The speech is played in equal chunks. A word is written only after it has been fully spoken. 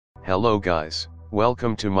Hello guys,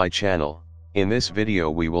 welcome to my channel. In this video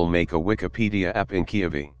we will make a Wikipedia app in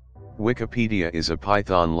Kivy. Wikipedia is a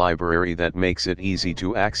Python library that makes it easy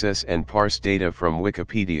to access and parse data from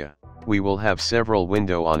Wikipedia. We will have several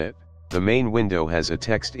windows on it. The main window has a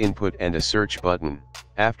text input and a search button.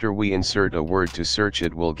 After we insert a word to search,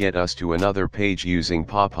 it will get us to another page using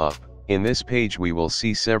pop-up. In this page we will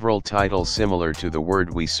see several titles similar to the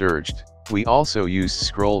word we searched. We also used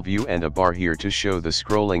ScrollView and a bar here to show the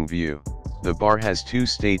scrolling view. The bar has two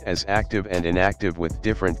states as active and inactive with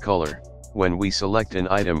different color. When we select an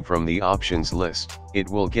item from the options list, it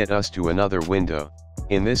will get us to another window.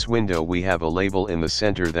 In this window we have a label in the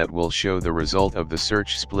center that will show the result of the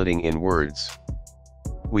search splitting in words.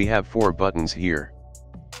 We have 4 buttons here.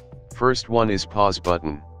 First one is pause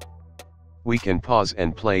button. We can pause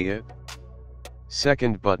and play it.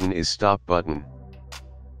 Second button is stop button.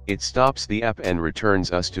 It stops the app and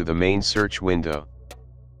returns us to the main search window.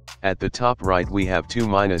 At the top right we have 2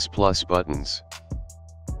 plus buttons.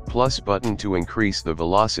 Plus button to increase the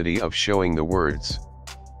velocity of showing the words.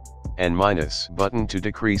 And minus button to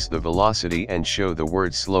decrease the velocity and show the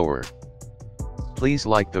words slower. Please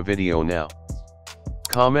like the video now.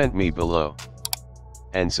 Comment me below.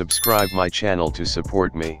 And subscribe my channel to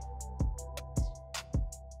support me.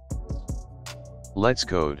 Let's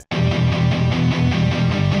code.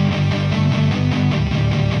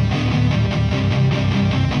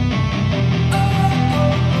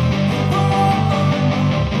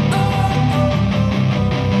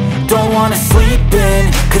 Don't wanna sleep in,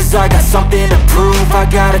 cause I got something to prove. I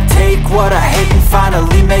gotta take what I hate and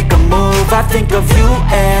finally make a move. I think of you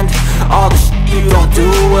and all the shit you don't do.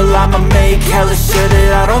 Well, I'ma make hella sure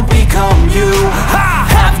that I don't become you. I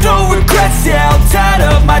have no regrets, yeah, I'll tie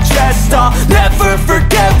up my chest. I'll never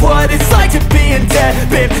forget what it's like to be in debt.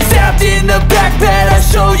 Been stabbed in the back bed, I'll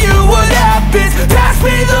show you what happens. Pass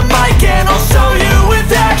me the mic and I'll show you with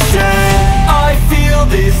action. I feel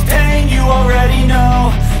this pain, you already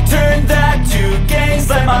know. Turn that to gains,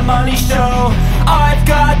 let my money show. I've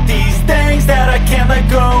got these things that I can't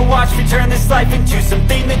let go. Watch me turn this life into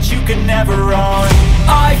something that you can never own.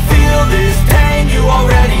 I feel this pain, you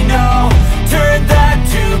already know. Turn that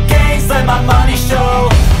to gains, let my money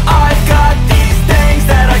show. I've got these things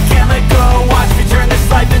that I can't let go. Watch me turn this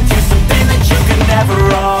life into something that you can never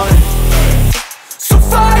own. So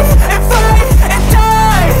fight and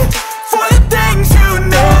die for the things you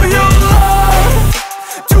know you love.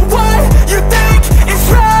 Do what you think is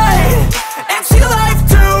right, and see life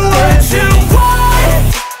do what you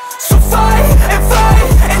want. So fight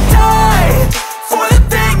and die for the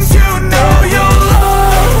things you know you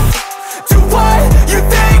love. Do what you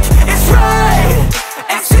think is right,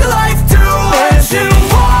 and see life do what you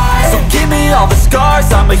want. So give me all the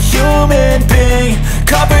scars, I'm a human being.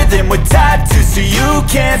 Cover them with tattoos so you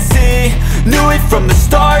can't see. Knew it from the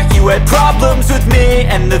start, you had problems with me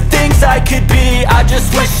and the things I could be, I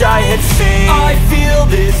just wish I had seen. I feel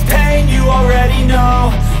this pain, you already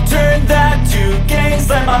know. Turn that to gains,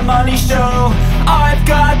 let my money show. I've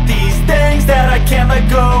got these things that I can't let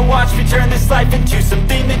go. Watch me turn this life into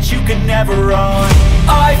something that you can never own.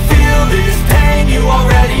 I feel this pain, you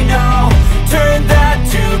already know. Turn that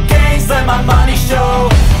to gains, let my money show.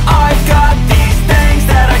 I've got these things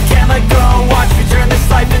that I can't let go. Watch me turn this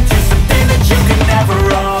life into something that you can never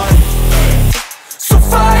own. So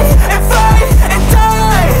fight and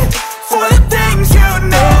die for the things you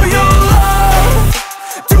know you love.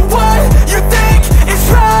 Do what you think is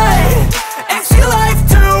right, and see life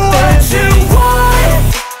do what you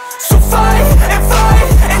want. So fight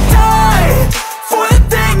and die for the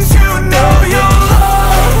things you know you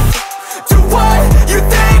love. Do what you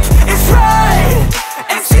think is right,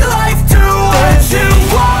 and see life do what you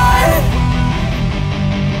want.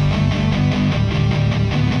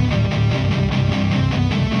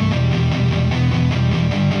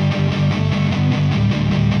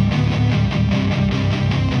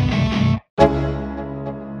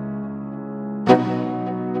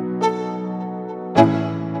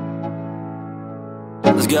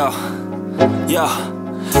 Let's go. Yo,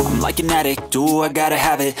 I'm like an addict, do I gotta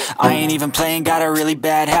have it. I ain't even playing, got a really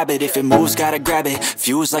bad habit. If it moves, gotta grab it,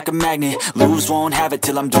 fuse like a magnet. Lose, won't have it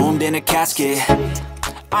till I'm doomed in a casket.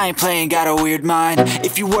 I ain't playing, got a weird mind.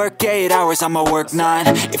 If you work 8 hours, I'ma work 9.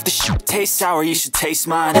 If the shit tastes sour, you should taste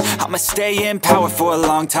mine. I'ma stay in power for a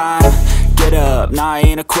long time. Get up, nah, I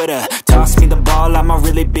ain't a quitter. Toss me the ball, I'm a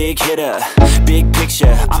really big hitter. Big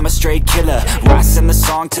picture, I'm a straight killer. Rising the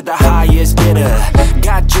song to the highest bidder.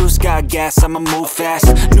 Got juice, got gas, I'ma move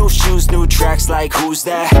fast. New shoes, new tracks, like who's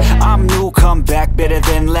that? I'm new, come back, better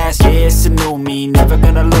than last. Yeah, it's a new me, never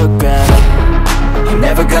gonna look back. I'm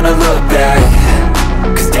never gonna look back.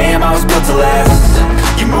 Cause damn, was built to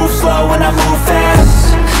last. You move slow and I move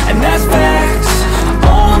fast, and that's facts.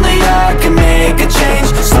 Only I can make a change.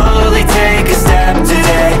 Slowly take a step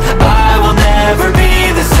today. I will never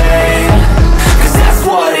be the same, 'cause that's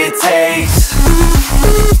what it takes.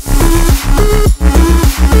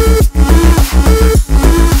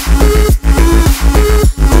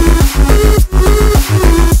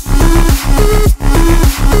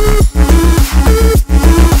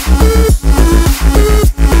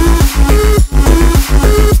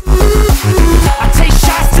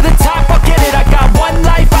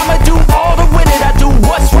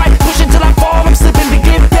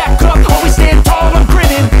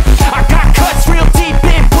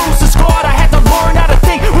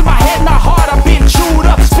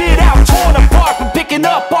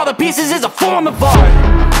 Pieces is a form of art.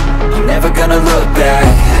 I'm never gonna look back,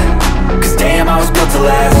 'cause damn, I was built to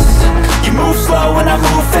last. You move slow and I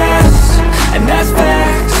move fast, and that's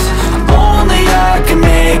facts. Only I can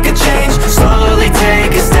make a change. Slowly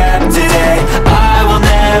take a step today. I will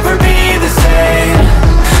never be the same,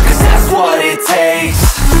 'cause that's what it takes.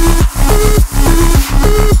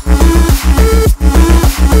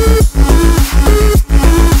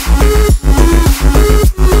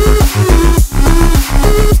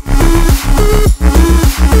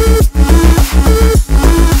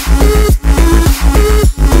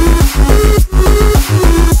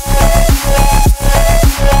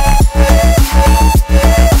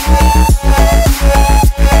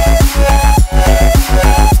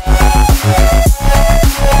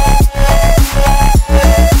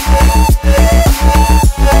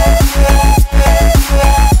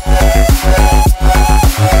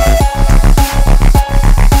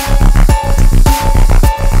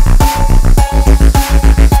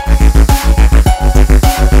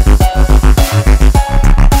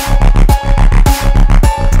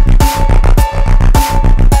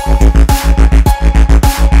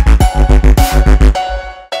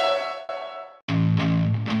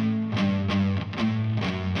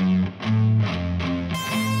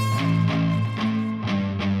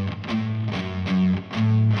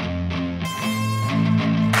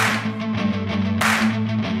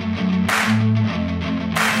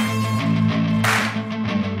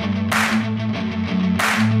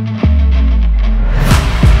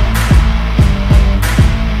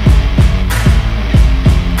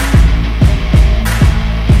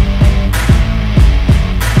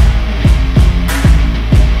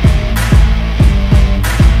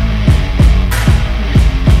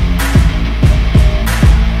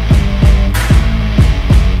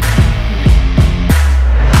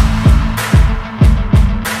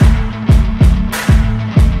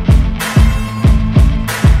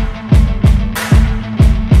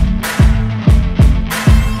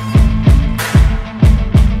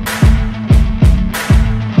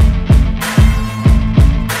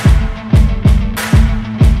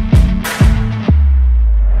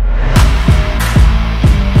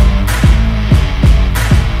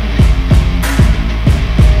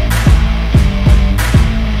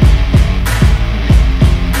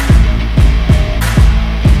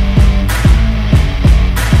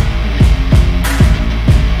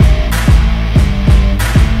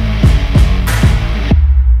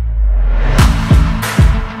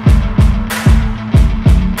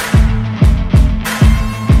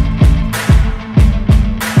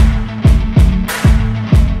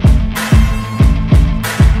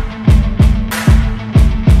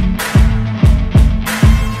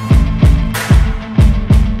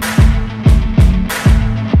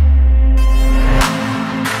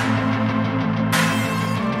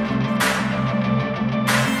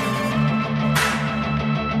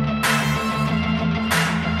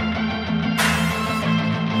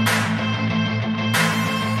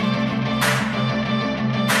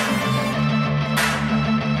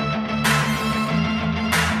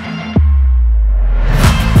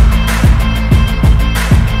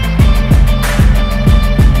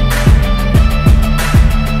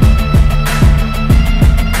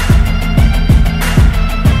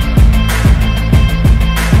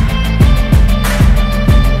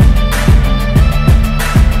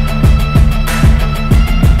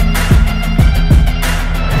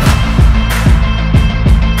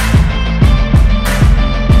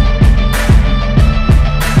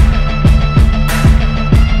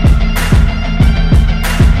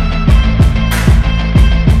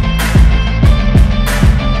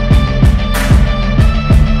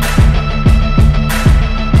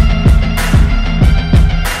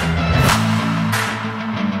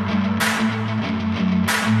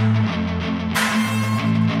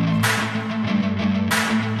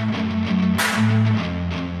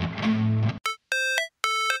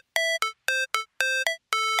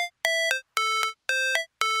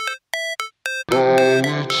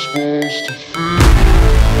 Never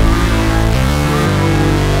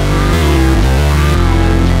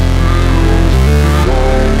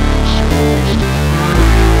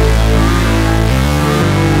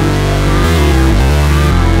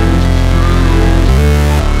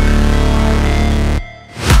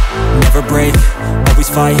break, always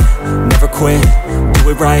fight, never quit, do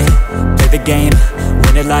it right, play the game,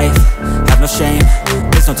 win it life, have no shame,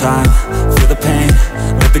 there's no time, feel the pain,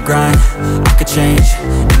 live the grind, I could change,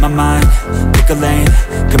 in my mind, pick a lane,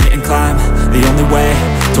 commit and climb, the only way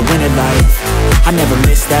to win it life. I never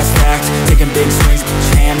miss, that's fact, taking big swings,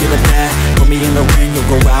 hand me the bat, put me in the ring, you'll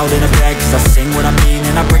go out in a bag, cause I sing what I mean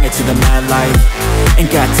and I bring it to the mad light. Ain't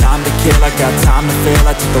got time to kill, I got time to feel,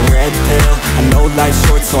 I took the red pill, I know life's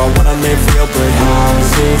short so I wanna live real, but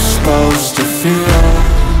how's it supposed to feel?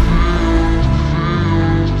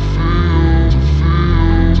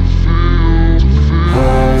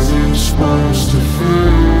 How's it supposed to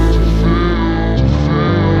feel?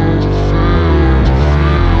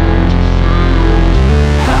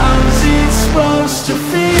 How's it supposed to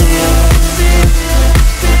feel?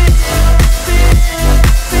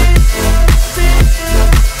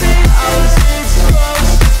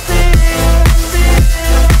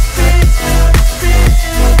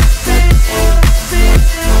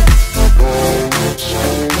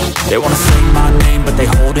 They wanna say my name, but they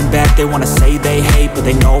holding back. They wanna say they hate, but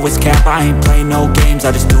they know it's cap. I ain't play no games,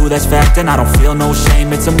 I just do that's fact. And I don't feel no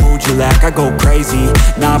shame, it's a mood you lack. I go crazy,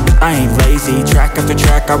 nah, but I ain't lazy. Track after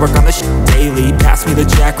track, I work on this shit daily. Pass me the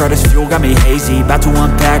jack, right as fuel, got me hazy. About to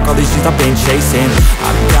unpack all these things I've been chasing.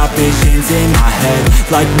 I've got visions in my head,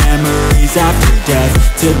 like memories after death.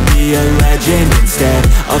 To be a legend instead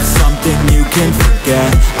of something you can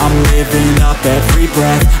forget. I'm living up every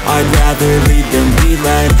breath, I'd rather lead than be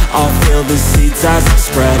led. I'll fill the seats as I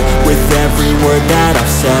spread with every word that I've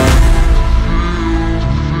said.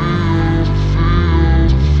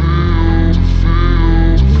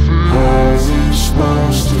 How's it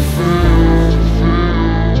supposed to feel?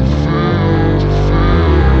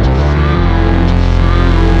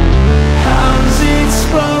 How's it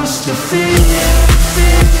supposed to feel?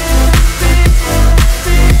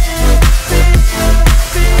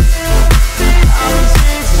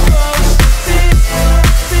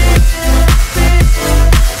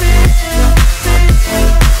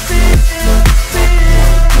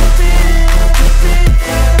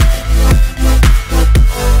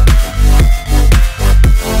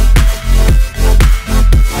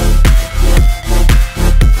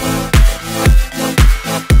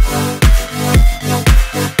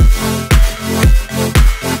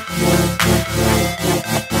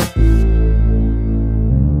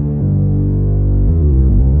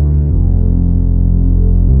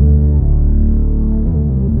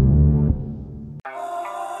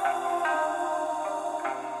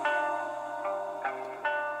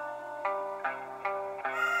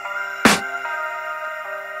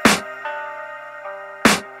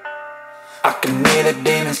 I can hear the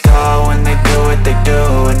demons call when they do what they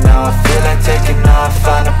do. And now I feel like taking off,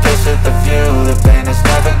 find a place with a view. The pain is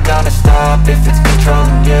never gonna stop if it's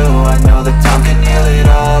controlling you. I know that time can heal it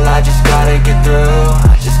all, I just gotta get through.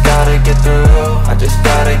 I just gotta get through, I just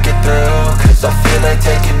gotta get through. Cause I feel like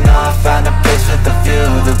taking off, find a place with a view.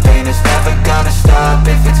 The pain is never gonna stop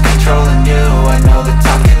if it's controlling you. I know that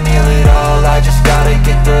time can heal it all, I just gotta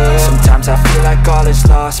get through. Sometimes I feel like all is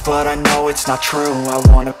lost, but I know it's not true. I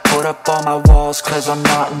wanna put up all my walls cause I'm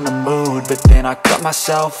not in the mood, but then I cut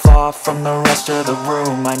myself off from the rest of the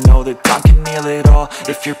room. I know that time can heal it all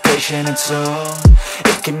if you're patient, and soon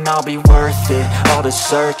it can all be worth it, all the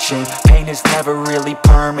searching. Pain is never really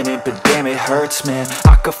permanent, but damn it hurts, man.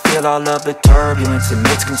 I could feel all of the turbulence and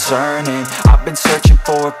it's concerning. I've been searching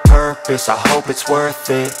for a purpose, I hope it's worth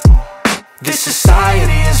it. This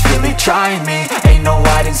society is really trying me. Ain't no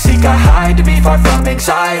hide and seek, I hide to be far from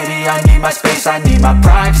anxiety. I need my space, I need my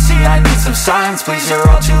privacy. I need some silence, please, you're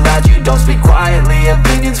all too loud. You don't speak quietly,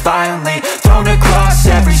 opinions violently thrown across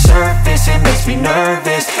every surface. It makes me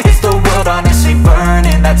nervous, is the world honestly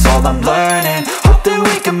burning? That's all I'm learning. Hope that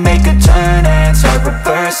we can make a turn and start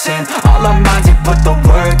reversing all our minds and put the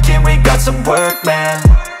work in. We got some work, man.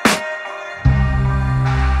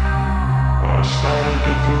 I started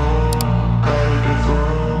to grow.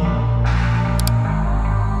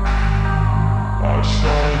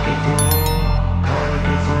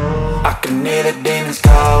 I can hear the demons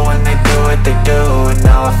call when they do what they do. And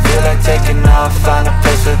now I feel like taking off, find a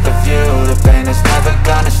place with a view. The pain is never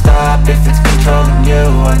gonna stop if it's controlling you.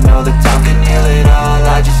 I know that time can heal it all,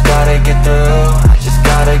 I just gotta get through. I just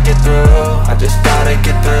gotta get through, I just gotta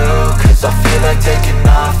get through. Cause I feel like taking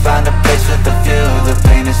off, find a place with a view. The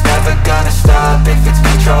pain is never gonna stop if it's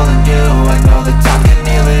controlling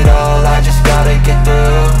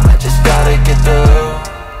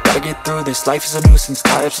do this, life is a nuisance,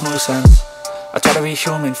 tie up some loose ends. I try to be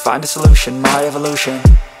human, find a solution, my evolution.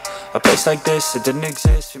 A place like this, it didn't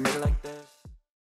exist, we made it like this.